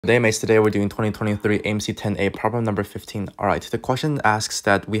Today we're doing 2023 AMC 10A problem number 15. All right, the question asks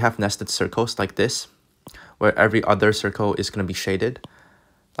that we have nested circles like this, where every other circle is going to be shaded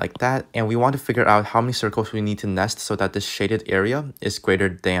like that. And we want to figure out how many circles we need to nest so that this shaded area is greater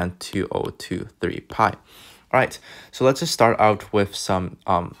than 2023 pi. All right, so let's just start out with some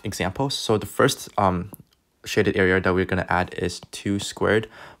examples. So the first shaded area that we're going to add is 2 squared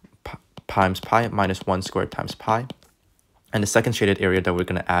times pi minus 1 squared times pi. And the second shaded area that we're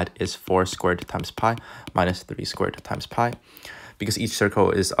going to add is 4 squared times pi minus 3 squared times pi, because each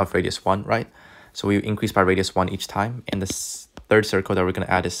circle is of radius 1, right? So we increase by radius 1 each time. And the third circle that we're going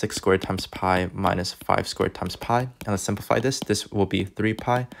to add is 6 squared times pi minus 5 squared times pi. And let's simplify this. This will be 3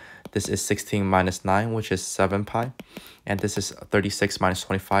 pi. This is 16 minus 9, which is 7 pi. And this is 36 minus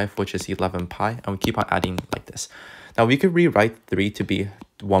 25, which is 11 pi. And we keep on adding like this. Now we could rewrite 3 to be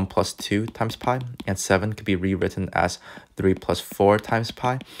 1 plus 2 times pi, and 7 could be rewritten as 3 plus 4 times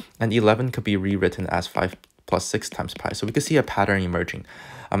pi, and 11 could be rewritten as 5 plus 6 times pi. So we could see a pattern emerging.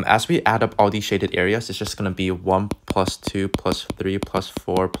 As we add up all these shaded areas, it's just going to be 1 plus 2 plus 3 plus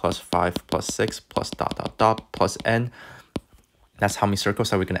 4 plus 5 plus 6 plus ... plus n. That's how many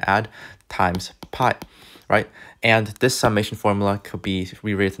circles that we're going to add times pi, right? And this summation formula could be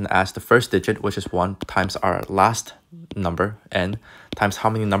rewritten as the first digit, which is 1, times our last number, n, times how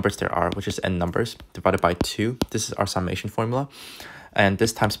many numbers there are, which is n numbers, divided by 2. This is our summation formula. And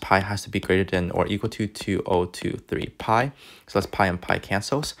this times pi has to be greater than or equal to 2023 pi. So that's pi and pi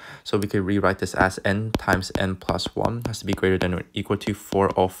cancels. So we could rewrite this as n times n plus 1 has to be greater than or equal to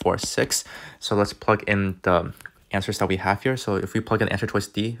 4046. So let's plug in the answers that we have here. So if we plug in answer choice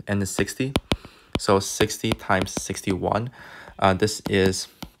D, n is 60. So 60 times 61, this is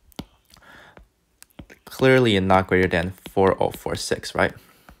clearly not greater than 4046, right?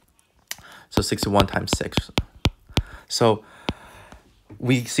 So 61 times 6. So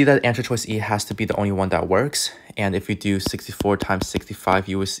we see that answer choice E has to be the only one that works. And if we do 64 times 65,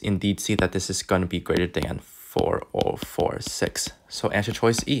 you will indeed see that this is going to be greater than 4046. So answer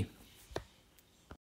choice E.